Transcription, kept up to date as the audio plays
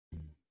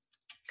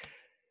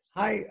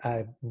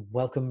Hi,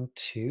 welcome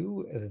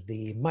to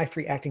the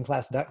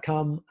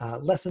myfreeactingclass.com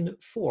lesson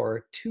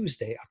for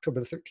Tuesday,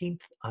 October the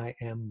 13th. I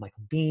am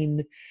Michael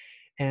Bean,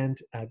 and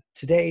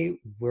today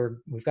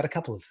we've got a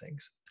couple of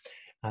things.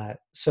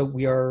 So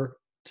we are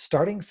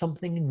starting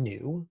something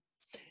new,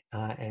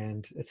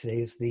 and today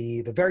is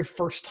the very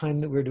first time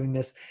that we're doing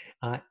this,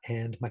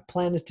 and my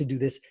plan is to do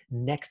this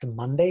next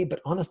Monday,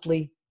 but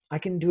honestly, I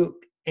can do it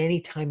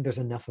anytime there's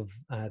enough of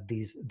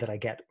these that I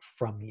get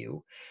from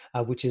you,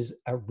 which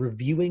is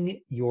reviewing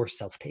your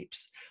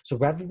self-tapes. So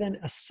rather than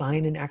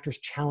assign an actor's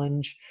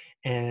challenge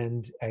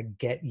and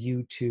get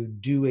you to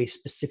do a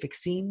specific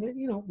scene that,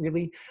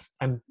 really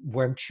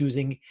where I'm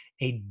choosing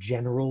a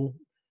general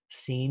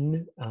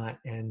scene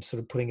and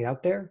sort of putting it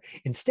out there.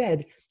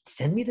 Instead,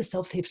 send me the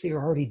self-tapes that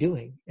you're already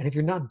doing. And if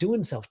you're not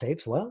doing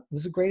self-tapes, well,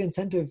 this is a great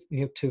incentive,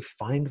 to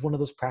find one of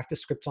those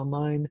practice scripts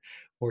online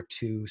or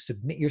to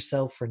submit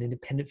yourself for an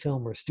independent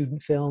film or a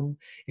student film.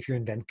 If you're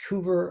in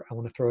Vancouver, I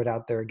want to throw it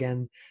out there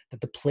again, that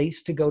the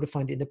place to go to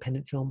find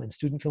independent film and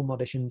student film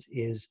auditions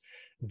is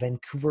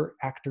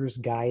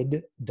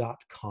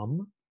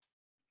vancouveractorsguide.com,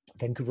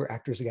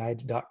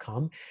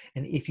 vancouveractorsguide.com.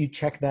 And if you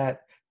check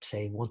that,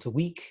 say once a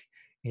week,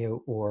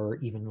 or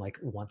even like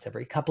once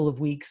every couple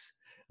of weeks,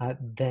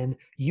 then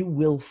you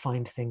will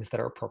find things that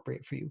are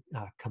appropriate for you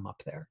come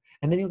up there.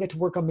 And then you'll get to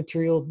work on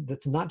material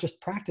that's not just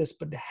practice,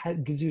 but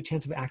gives you a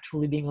chance of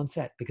actually being on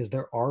set, because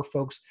there are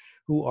folks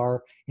who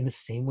are, in the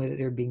same way that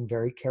they're being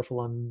very careful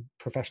on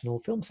professional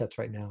film sets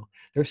right now,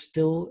 there's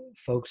still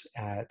folks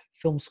at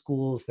film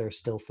schools, there's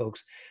still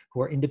folks who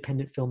are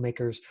independent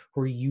filmmakers who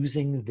are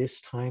using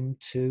this time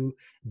to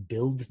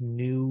build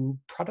new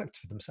products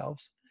for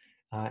themselves.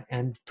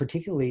 And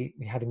particularly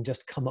having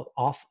just come up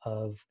off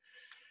of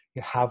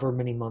however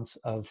many months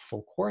of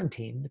full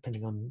quarantine,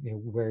 depending on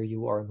where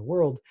you are in the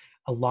world,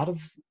 a lot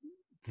of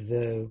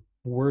the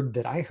word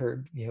that I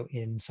heard,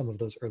 in some of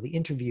those early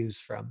interviews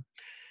from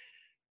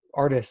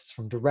artists,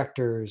 from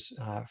directors,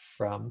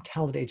 from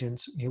talent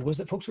agents, was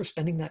that folks were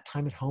spending that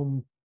time at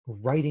home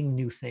writing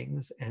new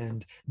things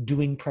and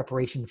doing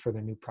preparation for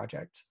their new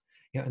projects.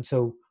 And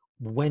so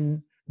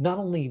when not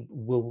only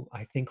will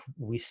I think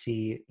we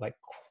see like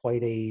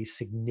quite a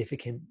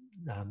significant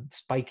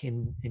spike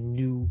in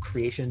new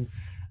creation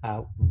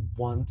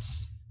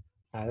once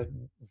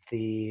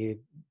the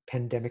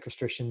pandemic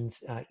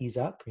restrictions ease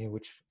up,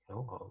 which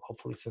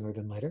hopefully sooner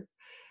than later.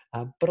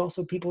 But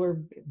also people are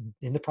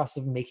in the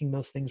process of making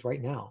those things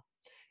right now.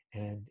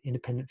 And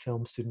independent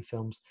films, student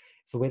films,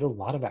 is the way that a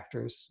lot of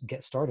actors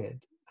get started.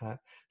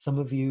 Some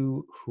of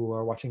you who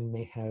are watching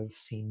may have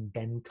seen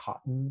Ben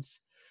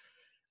Cotton's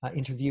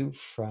interview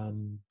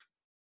from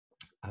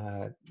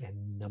a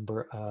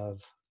number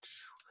of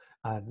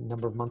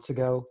months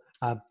ago,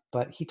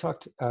 but he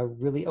talked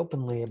really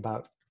openly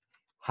about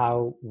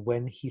how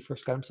when he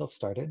first got himself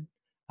started,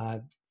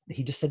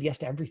 he just said yes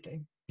to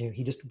everything.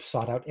 He just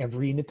sought out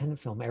every independent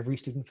film, every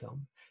student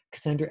film.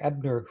 Cassandra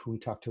Ebner, who we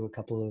talked to a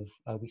couple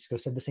of weeks ago,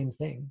 said the same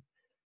thing.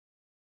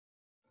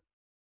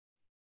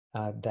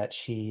 That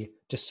she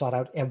just sought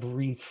out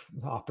every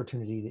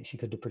opportunity that she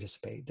could to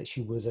participate, that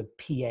she was a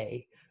PA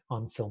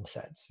on film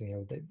sets,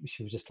 that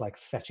she was just like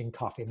fetching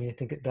coffee. I mean, I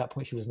think at that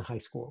point she was in high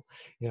school,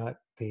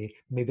 maybe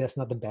that's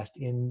not the best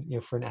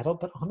for an adult,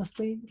 but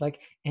honestly,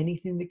 like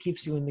anything that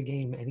keeps you in the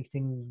game,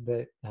 anything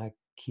that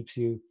keeps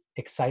you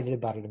excited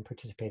about it and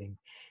participating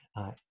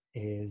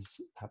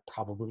is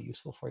probably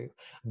useful for you.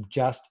 I'm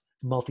just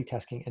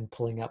multitasking and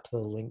pulling up the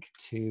link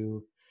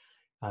to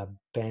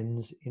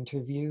Ben's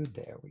interview.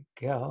 There we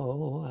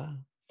go.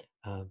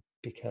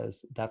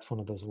 Because that's one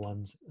of those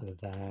ones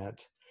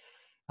that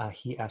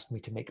he asked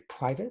me to make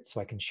private so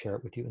I can share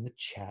it with you in the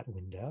chat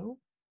window.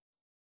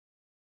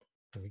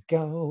 There we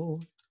go.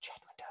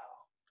 Chat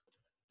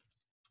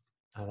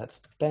window. That's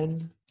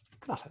Ben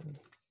Cotton.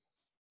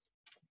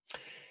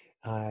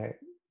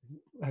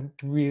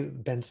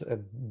 Ben's a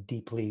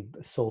deeply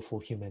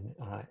soulful human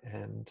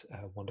and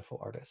a wonderful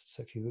artist.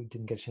 So if you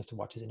didn't get a chance to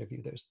watch his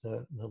interview, there's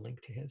the link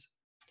to his.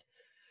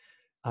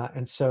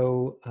 And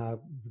so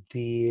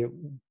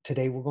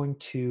today we're going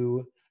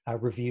to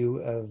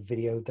review a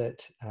video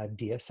that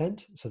Dia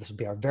sent. So this will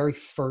be our very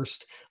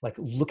first, like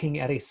looking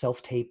at a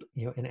self-tape,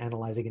 and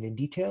analyzing it in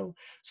detail,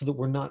 so that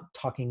we're not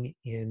talking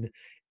in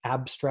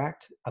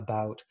abstract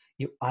about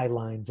eye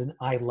lines and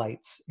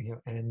eyelights,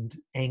 and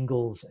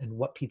angles and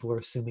what people are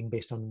assuming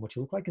based on what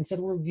you look like. Instead,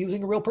 we're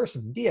using a real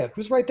person, Dia,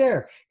 who's right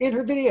there in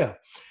her video.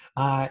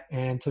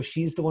 And so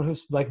she's the one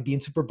who's like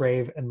being super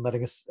brave and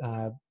letting us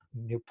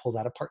pull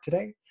that apart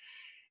today.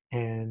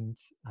 And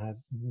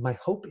my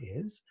hope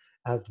is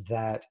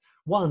that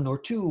 1 or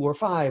 2 or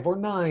 5 or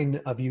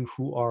 9 of you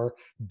who are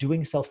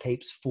doing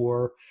self-tapes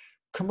for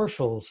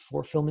commercials,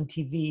 for film and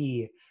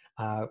TV,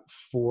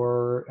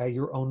 for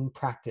your own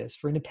practice,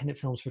 for independent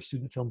films, for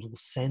student films, will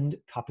send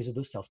copies of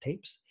those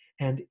self-tapes.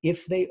 And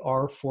if they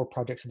are for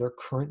projects that they're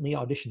currently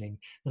auditioning,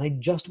 then I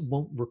just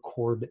won't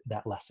record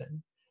that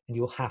lesson. And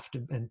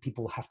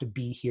people will have to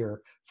be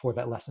here for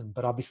that lesson.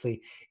 But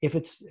obviously, if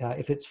it's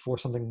for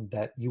something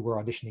that you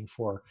were auditioning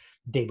for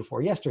day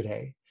before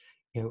yesterday,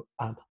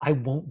 I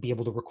won't be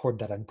able to record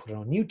that and put it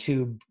on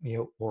YouTube,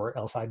 or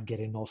else I'd get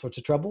in all sorts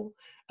of trouble.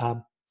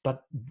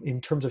 But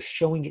in terms of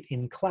showing it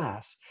in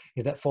class,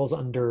 that falls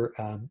under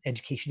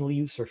educational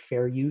use or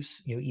fair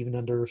use, even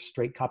under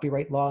straight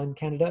copyright law in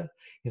Canada.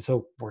 And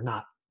so we're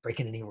not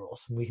breaking any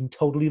rules. We can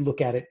totally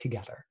look at it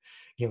together.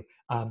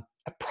 I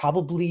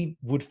probably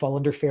would fall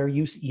under fair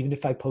use even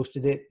if I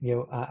posted it,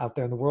 out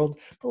there in the world.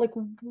 But like,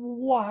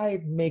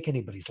 why make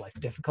anybody's life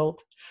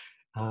difficult?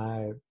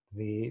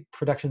 The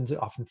productions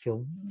often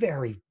feel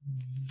very,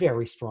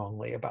 very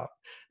strongly about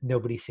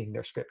nobody seeing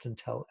their scripts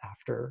until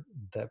after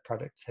the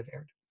products have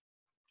aired.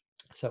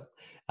 So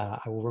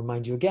I will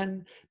remind you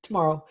again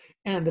tomorrow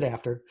and the day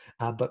after,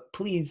 but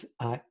please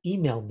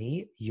email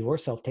me your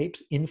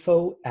self-tapes,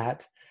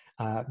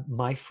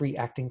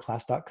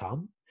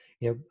 info@myfreeactingclass.com.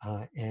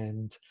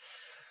 And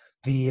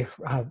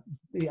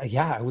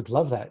yeah, I would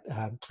love that.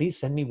 Please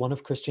send me one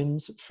of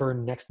Christian's for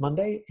next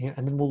Monday,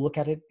 and then we'll look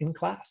at it in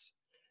class.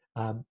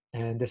 And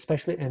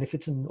if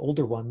it's an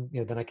older one,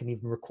 then I can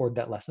even record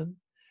that lesson.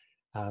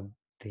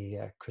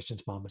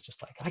 Christian's mom was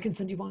just like, I can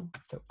send you one.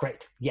 So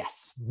great.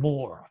 Yes,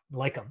 more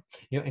like them.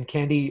 And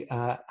Candy,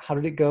 how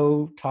did it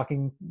go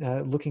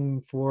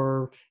looking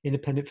for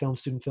independent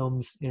student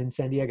films in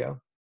San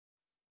Diego?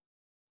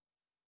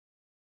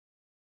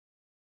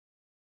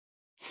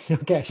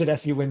 Okay, I should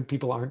ask you when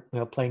people aren't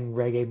playing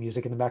reggae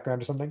music in the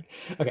background or something.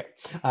 Okay,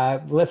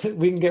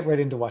 we can get right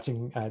into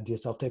watching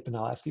DSL tape, and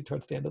I'll ask you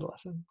towards the end of the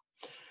lesson.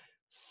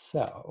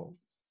 So,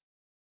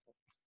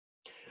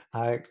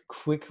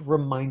 quick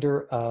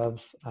reminder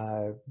of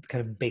kind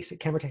of basic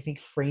camera technique.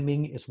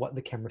 Framing is what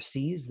the camera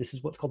sees. This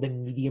is what's called a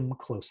medium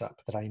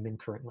close-up that I am in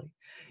currently.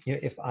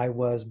 If I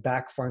was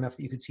back far enough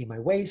that you could see my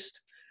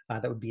waist,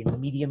 that would be a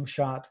medium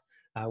shot.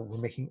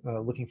 We're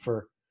looking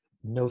for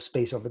no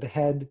space over the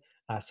head,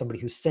 somebody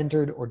who's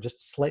centered or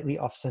just slightly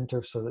off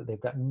center so that they've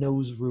got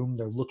nose room.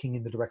 They're looking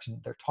in the direction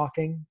that they're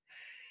talking.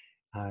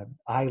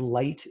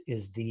 Eyelight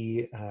is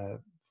the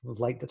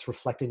light that's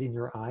reflected in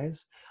your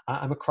eyes.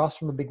 I'm across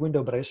from a big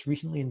window, but I just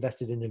recently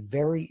invested in a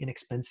very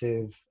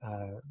inexpensive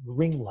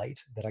ring light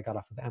that I got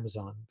off of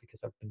Amazon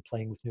because I've been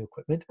playing with new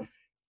equipment.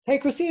 Hey,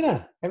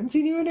 Christina, I haven't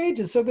seen you in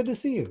ages. So good to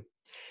see you.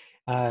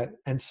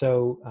 And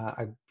so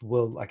I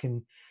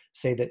can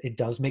say that it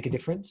does make a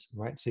difference,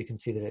 right? So you can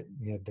see that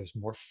there's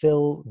more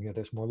fill,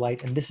 there's more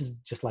light, and this is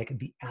just like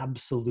the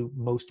absolute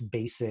most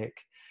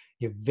basic,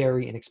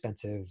 very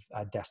inexpensive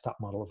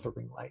desktop model of the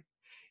ring light.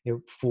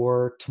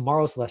 For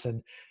tomorrow's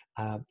lesson,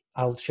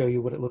 I'll show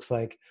you what it looks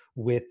like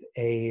with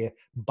a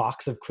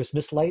box of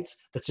Christmas lights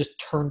that's just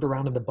turned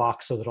around in the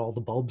box so that all the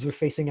bulbs are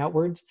facing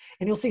outwards,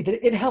 and you'll see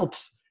that it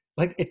helps.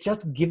 Like, it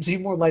just gives you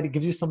more light. It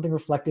gives you something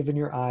reflective in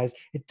your eyes.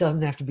 It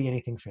doesn't have to be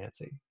anything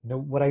fancy.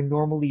 What I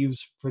normally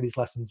use for these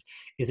lessons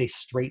is a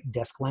straight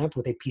desk lamp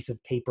with a piece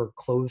of paper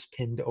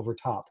clothes-pinned over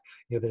top,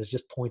 that is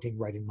just pointing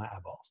right in my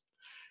eyeballs.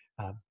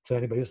 So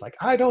anybody who's like,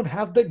 I don't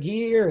have the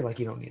gear, like,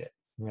 you don't need it.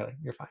 Really,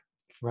 you're fine.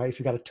 Right? If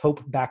you've got a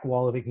taupe back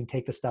wall that you can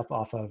take the stuff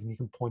off of and you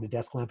can point a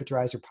desk lamp at your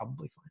eyes, you're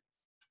probably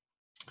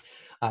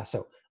fine.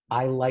 So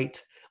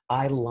Eyelight,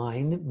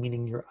 Eyeline,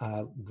 meaning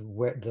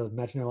where the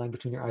imaginary line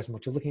between your eyes and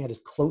what you're looking at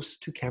is close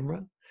to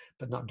camera,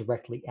 but not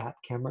directly at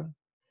camera.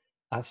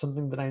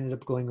 Something that I ended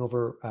up going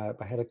over,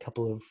 I had a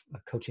couple of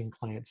coaching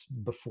clients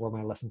before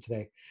my lesson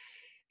today,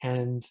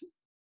 and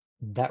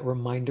that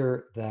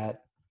reminder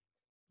that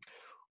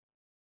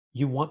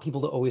you want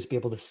people to always be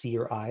able to see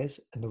your eyes.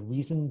 And the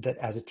reason that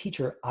as a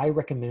teacher, I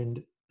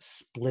recommend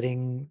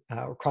splitting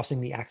or crossing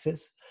the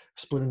axis,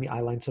 splitting the eye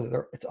line so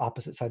that it's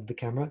opposite side of the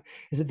camera,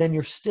 is that then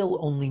you're still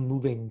only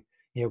moving,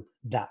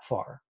 that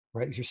far,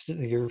 right?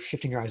 You're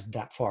shifting your eyes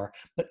that far.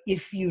 But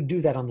if you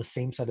do that on the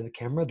same side of the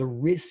camera, the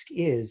risk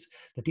is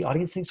that the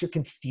audience thinks you're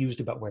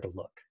confused about where to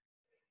look.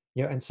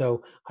 And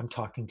so I'm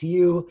talking to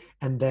you,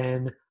 and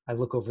then I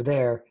look over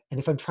there, and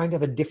if I'm trying to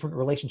have a different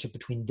relationship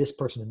between this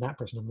person and that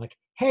person, I'm like,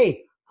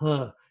 hey,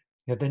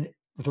 then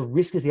the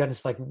risk is the audience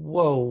is like,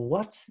 whoa,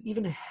 what's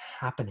even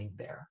happening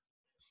there?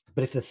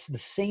 But if it's the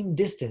same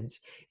distance,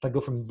 if I go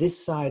from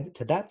this side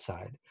to that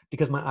side,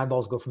 because my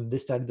eyeballs go from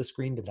this side of the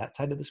screen to that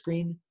side of the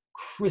screen,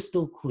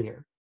 crystal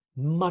clear,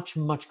 much,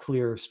 much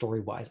clearer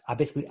story-wise.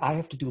 I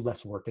have to do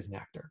less work as an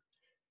actor.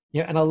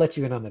 And I'll let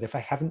you in on that. If I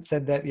haven't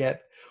said that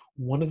yet,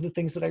 one of the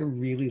things that I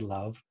really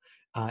love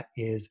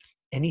is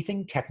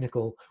anything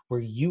technical where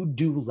you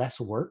do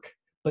less work,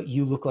 but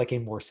you look like a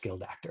more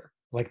skilled actor.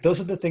 Like, those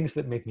are the things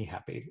that make me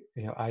happy.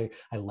 I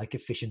like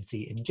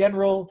efficiency in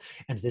general.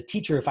 And as a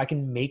teacher, if I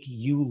can make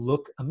you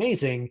look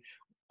amazing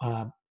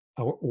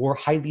or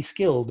highly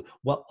skilled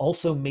while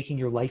also making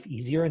your life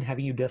easier and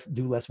having you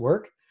do less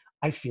work,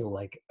 I feel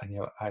like,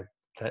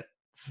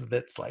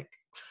 that's like,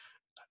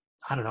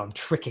 I don't know, I'm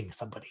tricking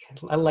somebody.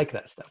 I like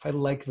that stuff. I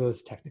like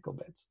those technical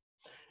bits.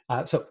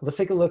 So let's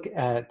take a look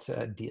at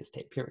Dia's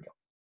tape. Here we go.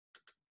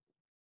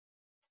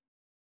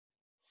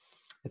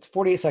 It's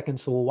 48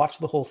 seconds, so we'll watch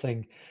the whole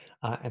thing,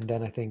 and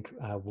then I think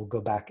we'll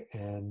go back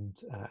and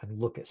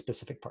look at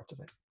specific parts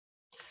of it.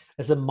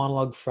 This is a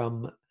monologue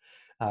from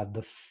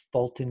the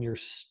Fault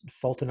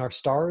in Our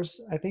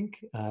Stars, I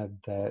think.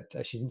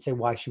 That she didn't say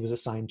why she was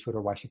assigned to it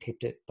or why she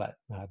taped it, but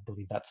I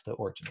believe that's the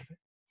origin of it.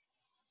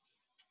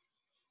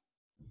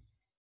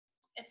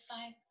 It's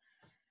like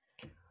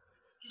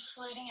you're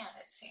floating out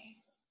at sea,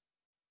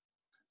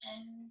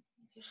 and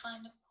you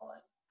find a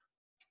port,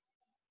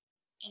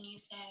 and you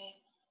say,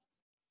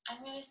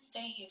 I'm going to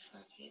stay here for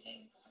a few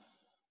days.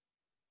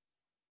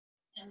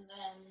 And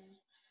then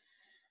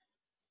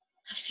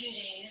a few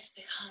days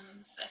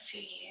becomes a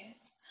few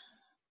years,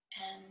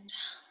 and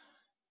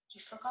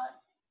you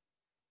forgot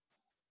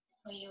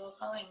where you were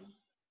going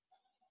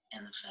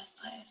in the first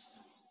place.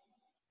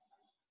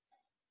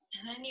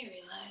 And then you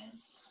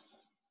realize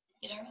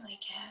you don't really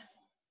care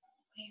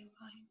where you're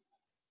going,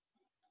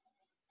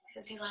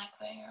 because you like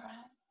where you're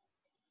at.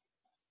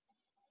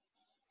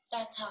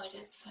 That's how it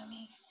is for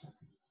me.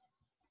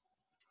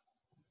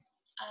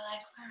 I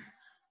like where I'm at.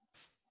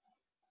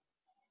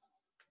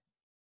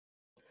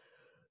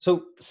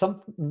 So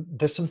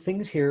there's some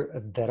things here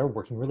that are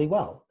working really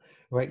well,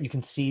 right? You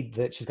can see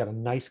that she's got a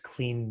nice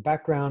clean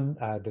background.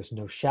 There's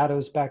no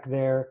shadows back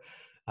there.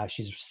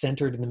 She's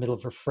centered in the middle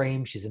of her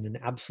frame. She's in an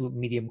absolute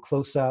medium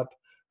close-up.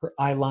 Her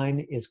eye line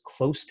is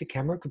close to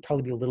camera, could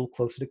probably be a little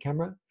closer to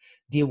camera.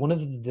 Dia, one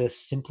of the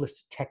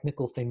simplest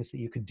technical things that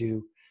you could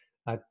do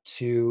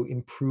to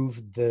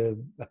improve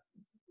the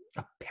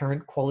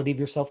apparent quality of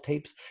your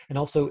self-tapes, and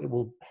also it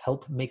will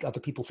help make other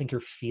people think you're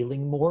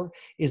feeling more,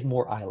 is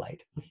more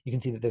eyelight. You can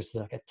see that there's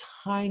like a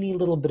tiny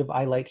little bit of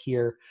eyelight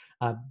here,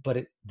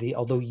 but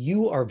although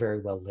you are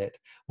very well lit,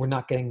 we're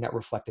not getting that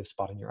reflective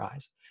spot in your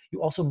eyes.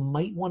 You also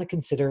might want to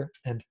consider,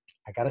 and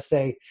I gotta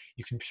say,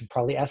 should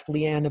probably ask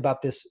Leanne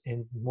about this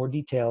in more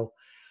detail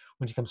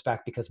when she comes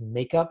back, because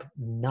makeup,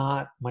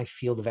 not my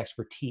field of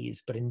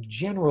expertise, but in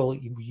general,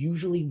 you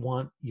usually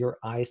want your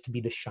eyes to be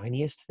the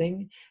shiniest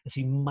thing. And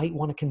so you might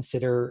want to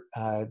consider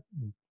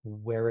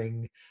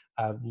wearing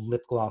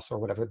lip gloss or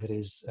whatever that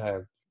is,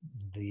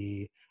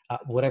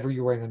 whatever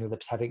you're wearing on your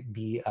lips, have it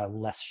be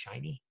less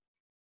shiny.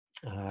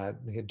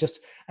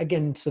 Just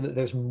again, so that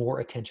there's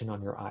more attention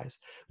on your eyes.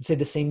 I'd say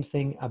the same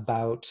thing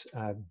about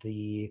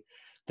the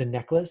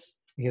necklace,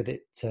 that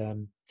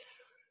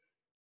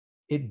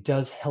it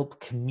does help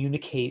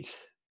communicate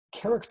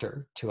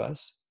character to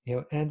us,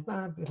 and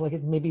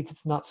maybe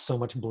it's not so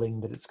much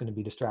bling that it's going to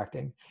be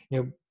distracting,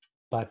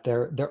 but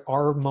there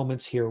are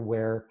moments here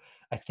where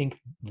I think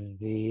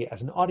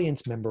as an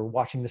audience member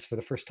watching this for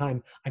the first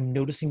time, I'm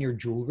noticing your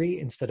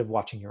jewelry instead of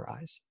watching your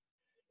eyes,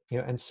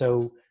 and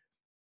so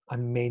I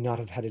may not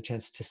have had a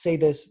chance to say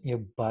this,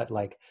 but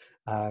like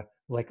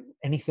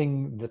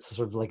anything that's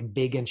sort of like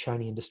big and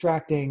shiny and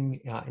distracting,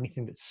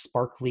 anything that's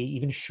sparkly,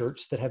 even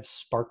shirts that have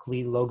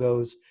sparkly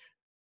logos.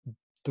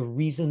 The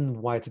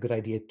reason why it's a good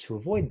idea to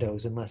avoid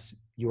those, unless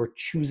you're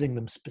choosing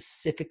them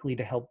specifically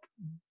to help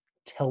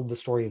tell the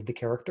story of the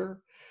character,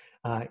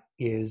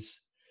 is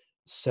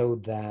so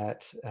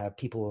that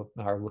people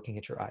are looking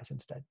at your eyes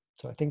instead.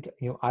 So I think,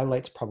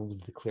 eyelight's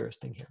probably the clearest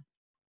thing here.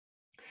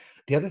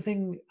 The other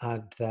thing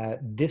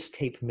that this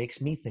tape makes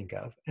me think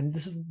of, and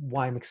this is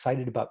why I'm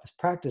excited about this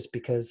practice,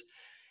 because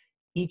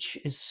each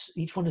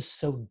one is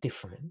so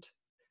different.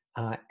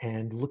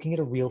 And looking at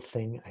a real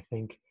thing, I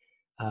think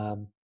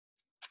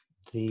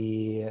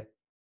the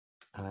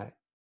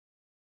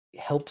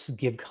helps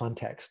give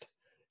context.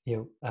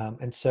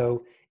 And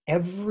so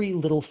every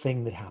little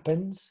thing that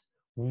happens,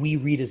 we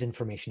read as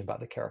information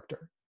about the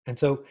character. And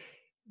so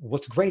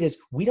what's great is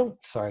we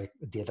don't. Sorry,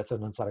 that's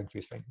an unflattering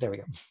freeze frame. There we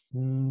go.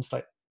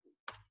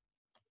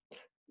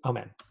 Oh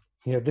man,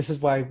 this is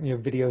why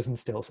videos and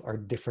stills are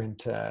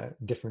different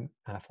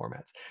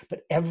formats.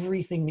 But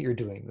everything that you're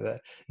doing,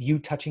 you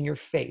touching your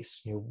face,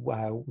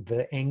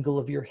 the angle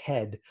of your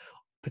head,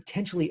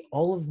 potentially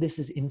all of this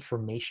is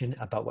information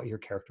about what your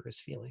character is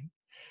feeling.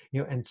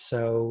 And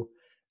so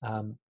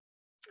right,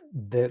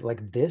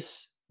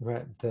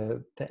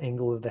 the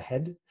angle of the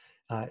head,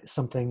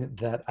 something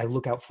that I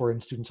look out for in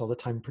students all the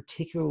time,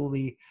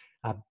 particularly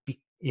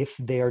if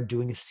they are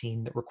doing a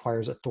scene that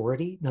requires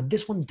authority. Now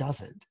this one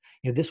doesn't.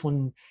 This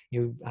one,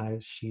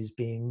 she's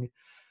being,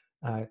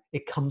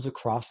 it comes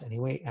across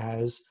anyway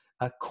as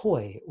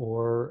coy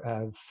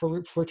or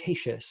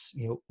flirtatious,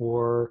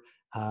 or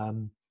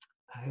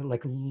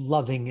like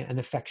loving and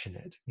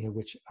affectionate,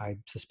 which I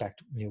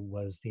suspect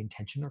was the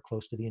intention or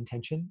close to the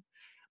intention.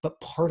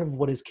 But part of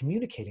what is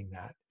communicating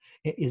that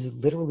is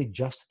literally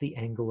just the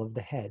angle of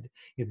the head.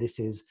 This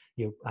is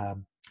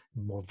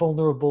more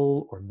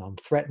vulnerable or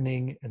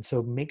non-threatening. And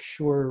so make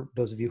sure,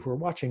 those of you who are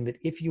watching, that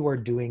if you are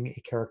doing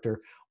a character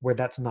where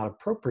that's not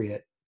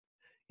appropriate,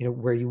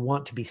 where you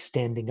want to be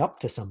standing up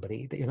to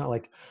somebody, that you're not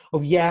like,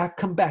 oh yeah,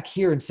 come back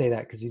here and say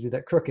that, because you do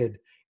that crooked.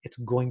 It's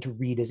going to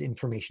read as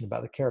information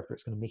about the character.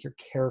 It's going to make your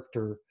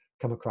character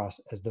come across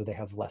as though they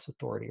have less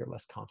authority or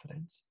less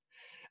confidence.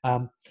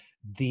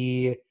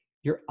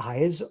 Your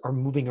eyes are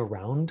moving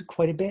around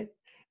quite a bit.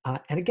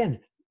 And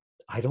again,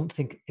 I don't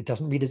think it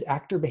doesn't read as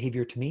actor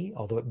behavior to me,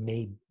 although it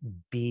may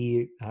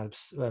be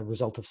a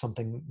result of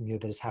something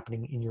that is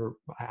happening in your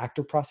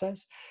actor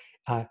process.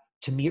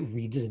 to me, it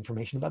reads as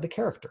information about the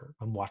character.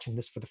 I'm watching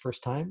this for the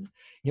first time,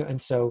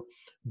 and so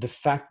the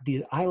fact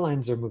these eye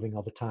lines are moving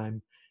all the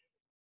time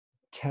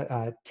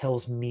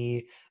tells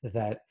me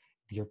that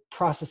you're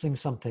processing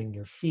something,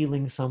 you're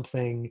feeling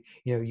something,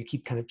 you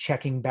keep kind of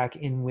checking back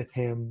in with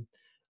him.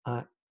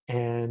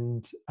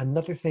 And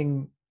another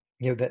thing,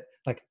 that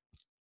like,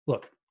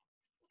 look,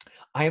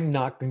 I am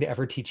not going to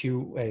ever teach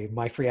you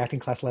my free acting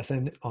class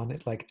lesson on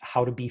it, like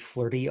how to be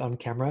flirty on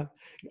camera.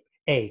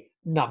 A,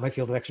 not my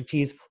field of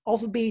expertise.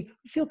 Also, B,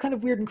 feel kind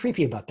of weird and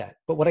creepy about that.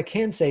 But what I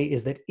can say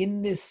is that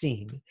in this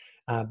scene,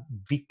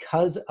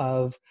 because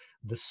of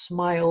the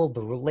smile,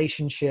 the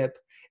relationship,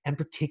 and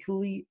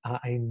particularly,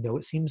 I know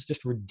it seems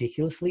just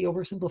ridiculously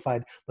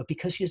oversimplified, but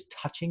because she is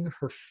touching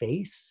her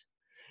face,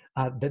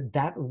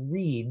 that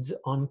reads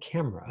on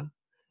camera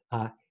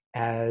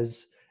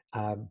as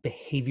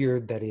behavior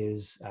that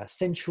is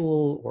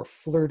sensual or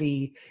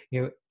flirty.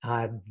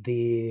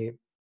 The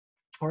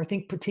or I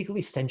think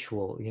particularly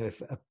sensual.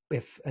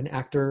 If an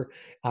actor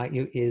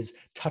is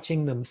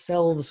touching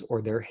themselves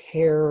or their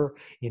hair,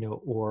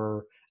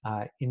 or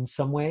in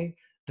some way,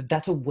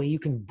 that's a way you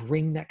can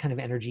bring that kind of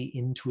energy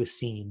into a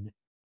scene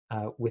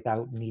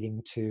without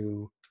needing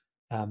to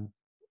kind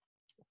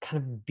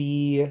of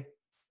be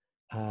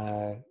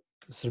uh,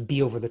 sort of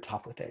be over the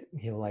top with it,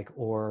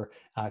 or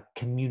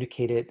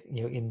communicate it,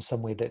 in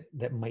some way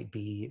that might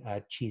be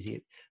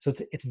cheesy. So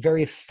it's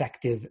very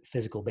effective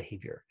physical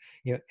behavior,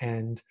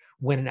 and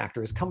when an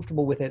actor is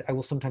comfortable with it, I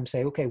will sometimes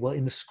say, okay, well,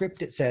 in the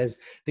script, it says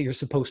that you're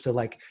supposed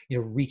to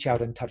reach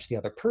out and touch the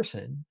other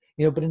person,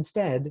 but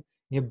instead,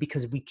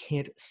 because we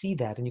can't see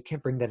that and you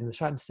can't bring that in the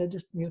shot, instead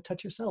just,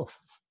 touch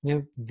yourself,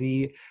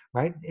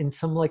 right, in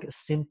some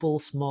simple,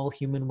 small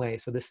human way.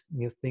 So this,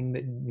 thing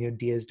that,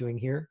 Dia is doing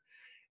here,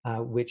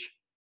 which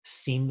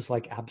seems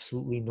like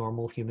absolutely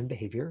normal human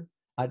behavior,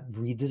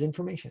 reads as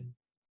information.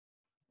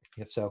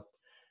 So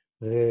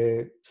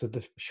the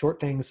short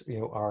things,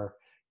 are,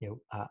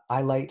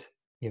 eyelight.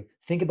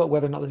 Think about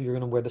whether or not you're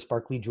going to wear the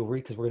sparkly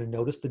jewelry, because we're going to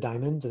notice the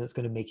diamonds and it's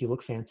going to make you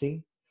look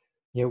fancy.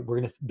 We're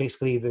going to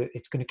basically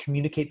it's going to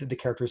communicate that the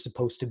character is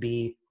supposed to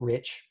be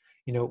rich,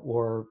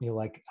 or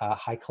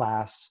high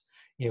class,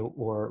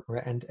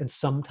 and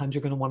sometimes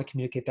you're going to want to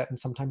communicate that and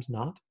sometimes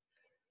not.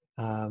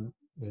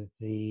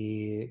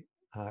 The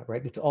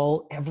right, it's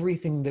all,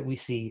 everything that we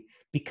see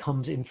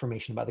becomes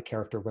information about the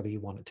character, whether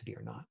you want it to be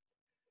or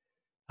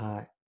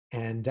not.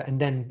 And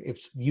then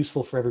it's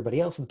useful for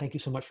everybody else. And thank you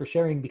so much for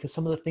sharing, because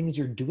some of the things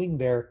you're doing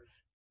there,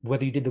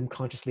 whether you did them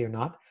consciously or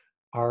not,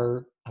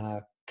 are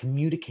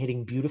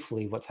communicating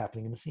beautifully what's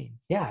happening in the scene.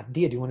 Yeah,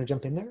 Dia, do you want to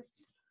jump in there?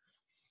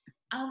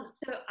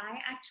 So I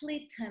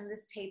actually turned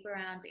this tape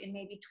around in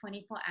maybe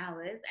 24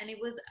 hours, and it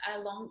was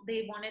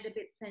they wanted a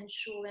bit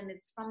sensual, and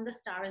it's from The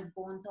Star is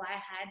Born. So I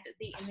had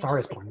the A image Star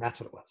of is Born,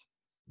 that's what it was.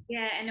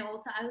 yeah, and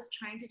also I was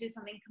trying to do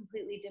something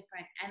completely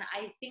different. And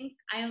I think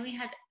I only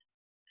had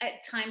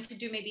time to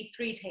do maybe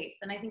 3 takes,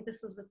 and I think this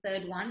was the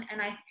third one.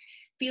 And I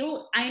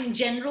feel in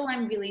general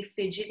I'm really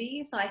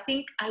fidgety, so I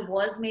think I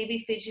was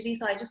maybe fidgety.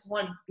 So I just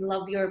would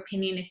love your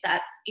opinion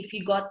if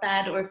you got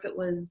that, or if it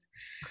was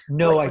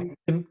No,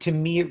 what. to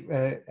me,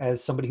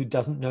 as somebody who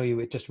doesn't know you,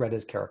 it just read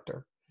as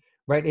character,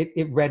 right?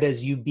 It read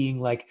as you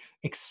being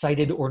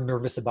excited or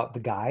nervous about the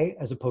guy,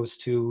 as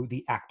opposed to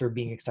the actor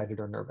being excited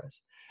or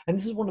nervous. And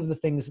this is one of the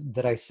things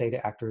that I say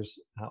to actors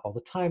all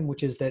the time,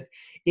 which is that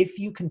if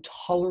you can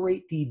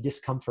tolerate the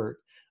discomfort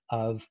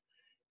of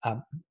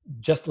um,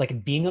 just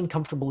being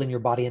uncomfortable in your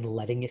body and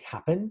letting it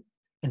happen,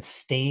 and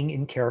staying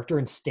in character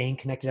and staying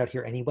connected out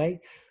here anyway,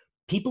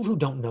 people who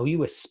don't know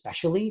you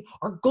especially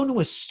are going to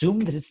assume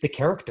that it's the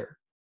character.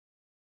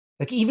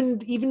 I've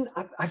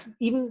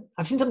seen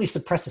somebody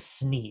suppress a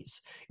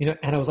sneeze, and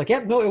I was like,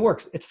 yeah, no, it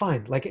works, it's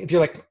fine. If you're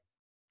like,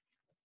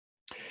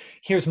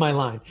 here's my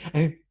line,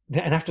 and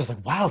after, it's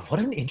like, wow,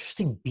 what an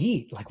interesting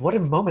beat, what a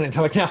moment. And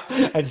I'm like, no,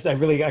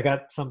 I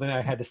got something,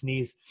 I had to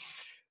sneeze.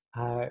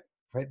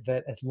 Right,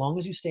 that as long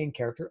as you stay in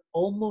character,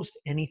 almost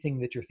anything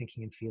that you're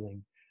thinking and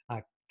feeling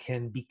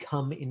can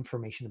become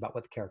information about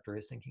what the character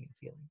is thinking and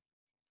feeling.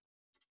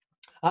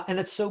 And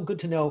it's so good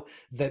to know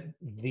that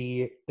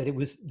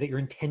your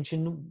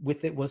intention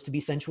with it was to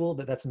be sensual.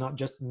 That's not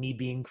just me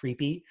being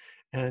creepy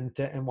and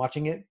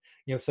watching it.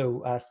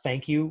 So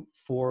thank you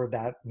for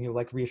that.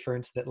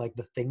 Reassurance that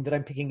the thing that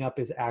I'm picking up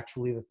is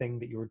actually the thing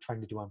that you were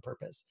trying to do on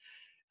purpose.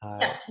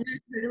 Yeah,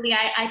 totally.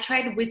 I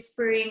tried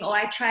whispering, or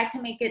I tried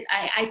to make it.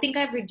 I think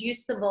I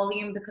reduced the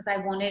volume because I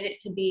wanted it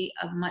to be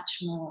a much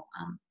more,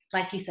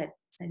 like you said,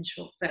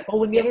 sensual. So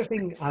Oh, and the yeah. other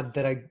thing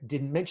that I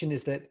didn't mention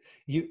is that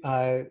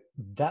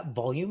that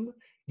volume,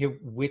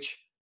 which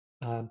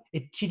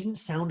she didn't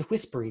sound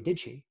whispery, did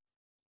she?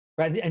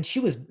 Right, and she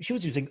was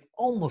using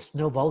almost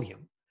no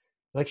volume.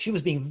 She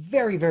was being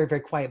very, very,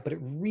 very quiet, but it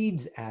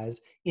reads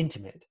as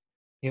intimate.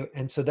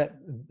 And so that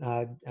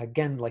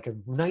again, a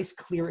nice,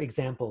 clear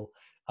example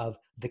of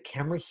the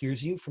camera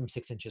hears you from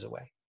 6 inches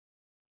away.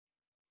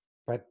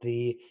 But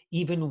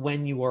even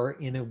when you are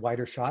in a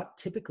wider shot,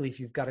 typically if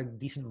you've got a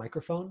decent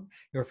microphone,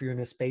 or if you're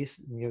in a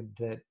space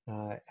that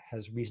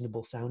has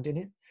reasonable sound in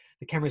it,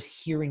 the camera is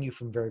hearing you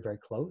from very, very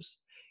close.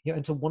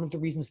 And so one of the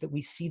reasons that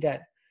we see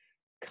that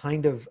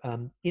kind of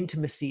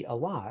intimacy a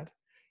lot,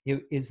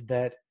 is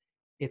that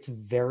it's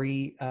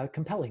very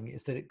compelling.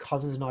 Is that it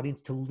causes an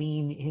audience to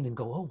lean in and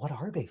go, "Oh, what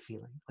are they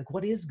feeling? Like,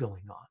 what is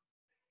going on?"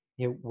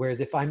 Whereas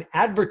if I'm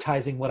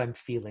advertising what I'm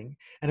feeling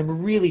and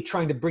I'm really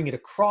trying to bring it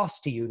across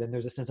to you, then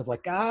there's a sense of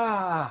like,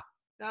 okay,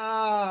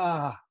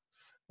 I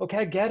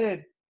get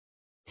it.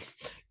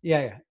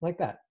 Yeah, like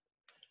that.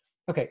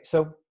 Okay,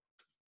 so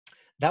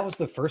that was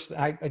the first.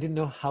 I didn't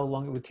know how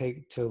long it would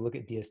take to look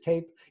at Dia's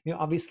tape.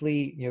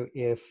 Obviously,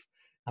 if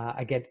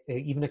I get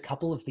even a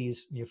couple of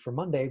these, for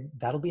Monday,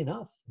 that'll be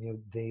enough.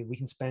 We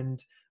can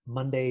spend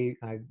Monday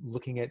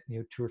looking at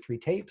 2 or 3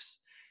 tapes,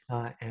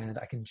 and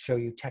I can show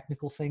you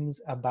technical things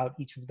about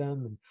each of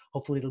them, and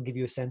hopefully it'll give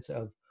you a sense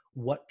of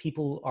what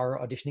people are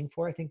auditioning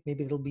for. I think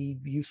maybe it'll be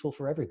useful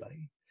for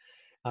everybody.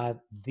 Uh,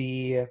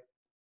 the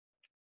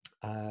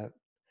uh,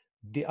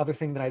 the other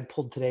thing that I'd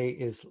pulled today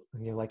is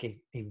like a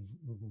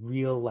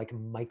real like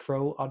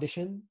micro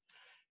audition,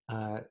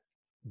 uh,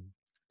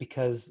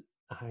 because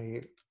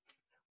I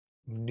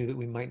knew that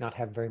we might not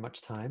have very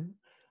much time.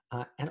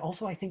 And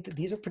also I think that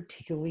these are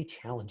particularly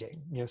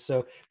challenging,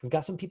 so we've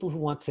got some people who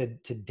want to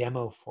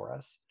demo for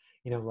us,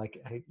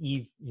 like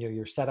Eve,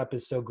 your setup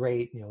is so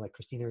great, like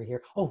Christina are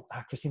here. Oh,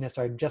 Christina,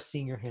 sorry, I'm just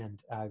seeing your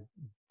hand.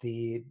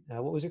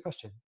 What was your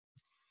question?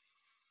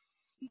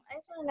 I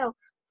just want to know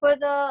for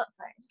the,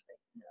 sorry, just like,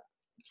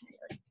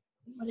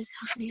 what is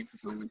happening at the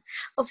moment?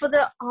 But for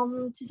the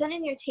to send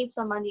in your tapes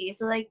on Monday,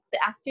 is it like the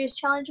Actors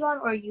Challenge one,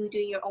 or are you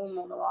doing your own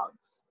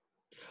monologues?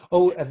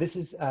 Oh, this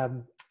is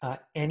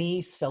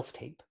any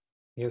self-tape.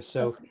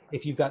 So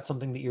if you've got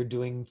something that you're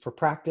doing for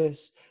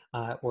practice,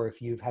 or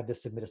if you've had to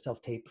submit a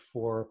self-tape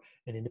for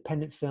an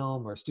independent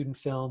film or a student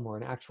film or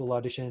an actual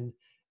audition,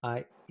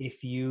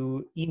 if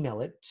you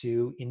email it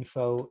to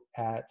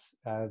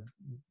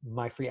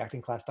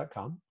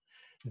info@myfreeactingclass.com,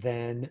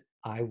 then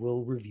I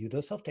will review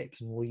those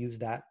self-tapes and we'll use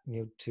that,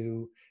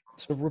 to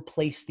sort of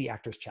replace the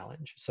Actors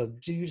Challenge. So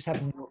you just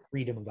have more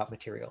freedom about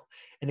material.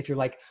 And if you're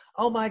like,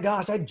 oh my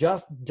gosh, I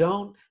just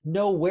don't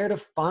know where to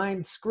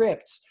find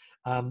scripts,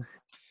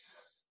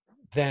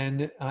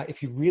 then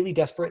if you're really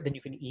desperate, then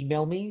you can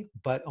email me.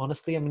 But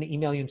honestly, I'm going to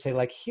email you and say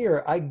like,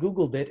 here, I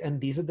Googled it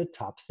and these are the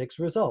top 6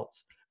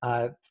 results.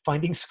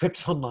 Finding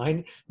scripts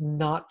online,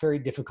 not very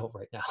difficult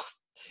right now.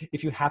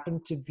 If you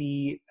happen to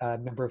be a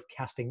member of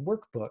Casting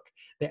Workbook,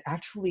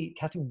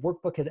 Casting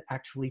Workbook has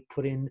actually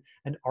put in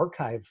an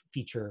archive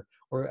feature,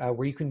 or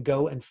where you can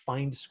go and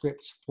find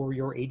scripts for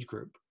your age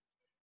group.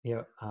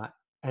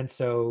 And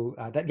so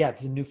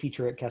it's a new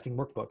feature at Casting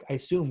Workbook. I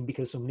assume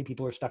because so many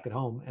people are stuck at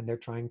home and they're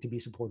trying to be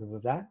supportive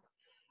of that.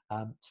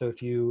 So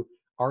if you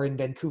are in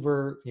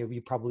Vancouver, you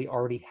probably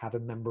already have a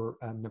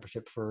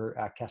membership for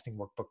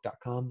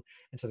castingworkbook.com,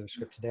 and so there's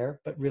scripts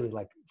there. But really,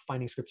 like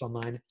finding scripts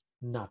online,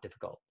 not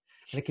difficult.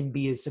 And it can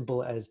be as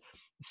simple as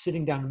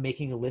sitting down and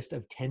making a list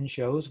of 10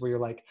 shows where you're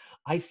like,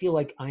 I feel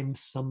like I'm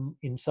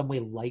in some way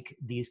like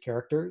these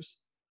characters.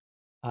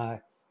 And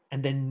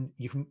then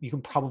you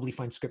can probably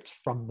find scripts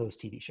from those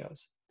TV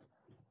shows.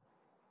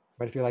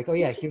 Right? If you're like, oh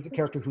yeah, here's a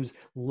character who's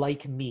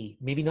like me,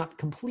 maybe not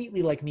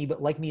completely like me,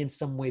 but like me in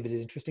some way that is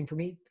interesting for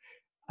me.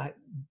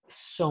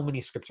 So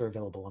many scripts are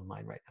available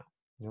online right now.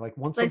 Like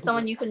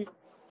someone you can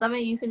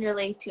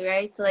relate to,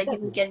 right? So like exactly. You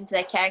can get into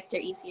that character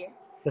easier.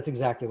 That's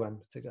exactly what I'm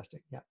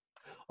suggesting. Yeah.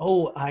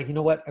 Oh, you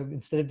know what?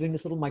 Instead of doing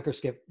this little micro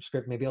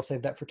script, maybe I'll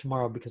save that for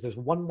tomorrow, because there's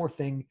one more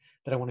thing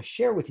that I want to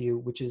share with you,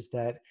 which is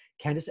that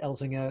Candice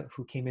Elzinga,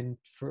 who came in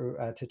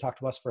to talk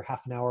to us for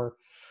half an hour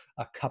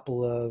a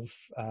couple of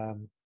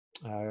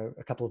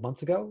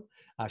months ago,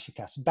 she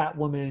cast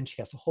Batwoman. She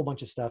cast a whole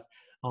bunch of stuff.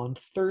 On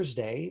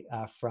Thursday,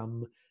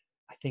 from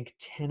I think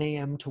 10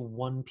 a.m. to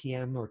 1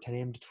 p.m. or 10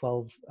 a.m. to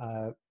 12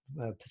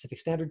 Pacific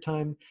Standard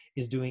Time,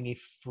 is doing a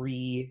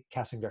free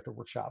casting director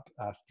workshop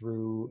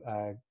through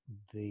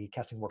the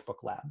Casting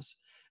Workbook Labs.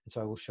 And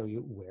so I will show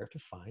you where to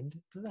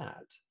find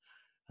that.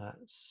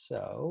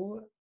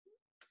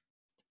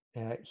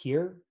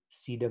 Here,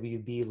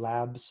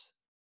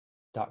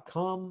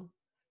 cwblabs.com.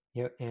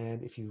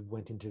 And if you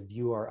went into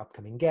view our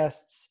upcoming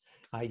guests,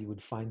 you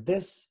would find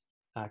this,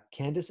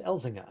 Candice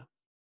Elzinga,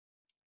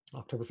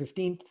 October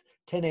 15th,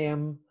 10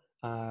 a.m.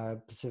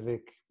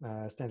 Pacific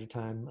Standard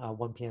Time,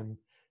 1 p.m.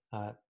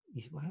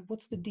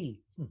 What's the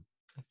D?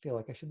 I feel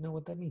like I should know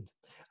what that means.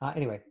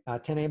 Anyway,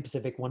 10 a.m.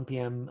 Pacific, 1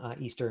 p.m.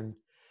 Eastern,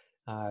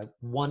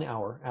 1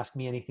 hour Ask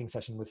Me Anything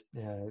session with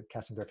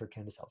casting director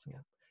Candice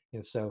Elzinga.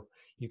 So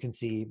you can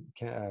see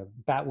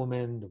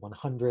Batwoman, the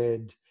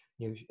 100.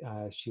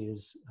 She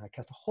has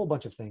cast a whole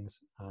bunch of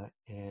things,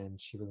 and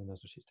she really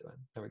knows what she's doing.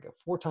 There we go.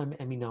 4-time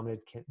Emmy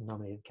nominated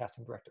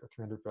casting director,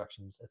 300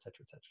 productions, et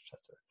cetera, et cetera,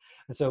 et cetera.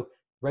 And so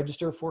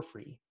register for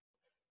free.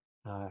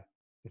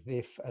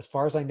 if, as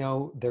far as I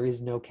know, there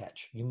is no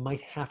catch. You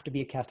might have to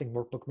be a casting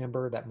workbook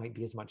member. That might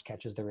be as much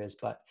catch as there is.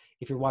 But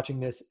if you're watching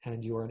this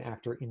and you're an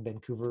actor in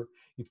Vancouver,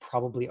 you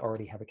probably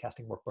already have a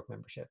casting workbook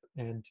membership,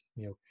 and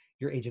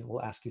your agent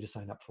will ask you to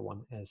sign up for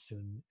one as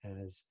soon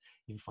as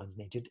you find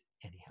an agent.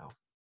 Anyhow,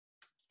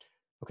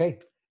 okay.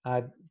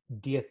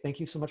 Dia, thank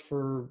you so much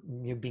for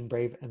being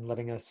brave and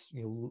letting us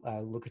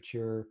look at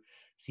your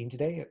scene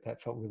today.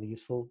 That felt really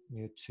useful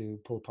to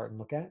pull apart and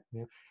look at.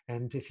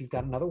 And if you've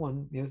got another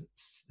one,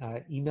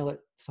 email it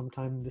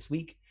sometime this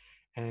week,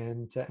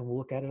 and we'll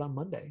look at it on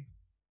Monday.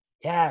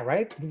 Yeah,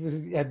 right.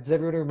 Does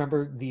everybody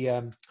remember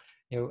the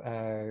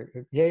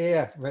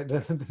yeah, right.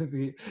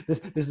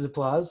 This is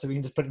applause, so we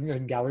can just put it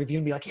in gallery view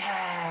and be like,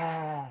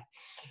 yeah.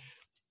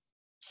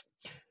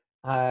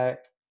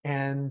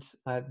 And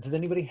does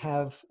anybody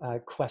have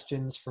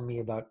questions for me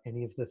about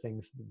any of the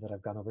things that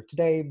I've gone over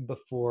today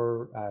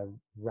before I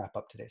wrap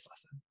up today's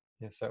lesson?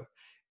 So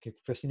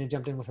Christina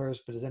jumped in with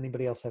hers, but does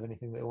anybody else have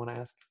anything they want to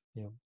ask?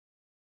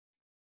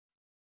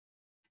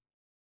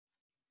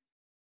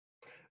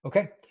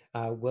 Okay.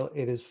 Well,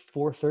 it is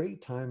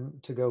 4:30. Time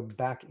to go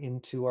back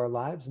into our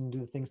lives and do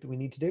the things that we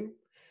need to do.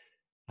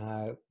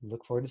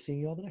 Look forward to seeing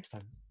you all the next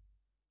time.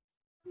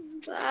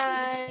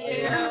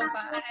 Bye.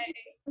 Bye.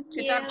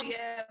 Good job,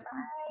 Dia.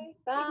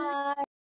 Bye. Bye.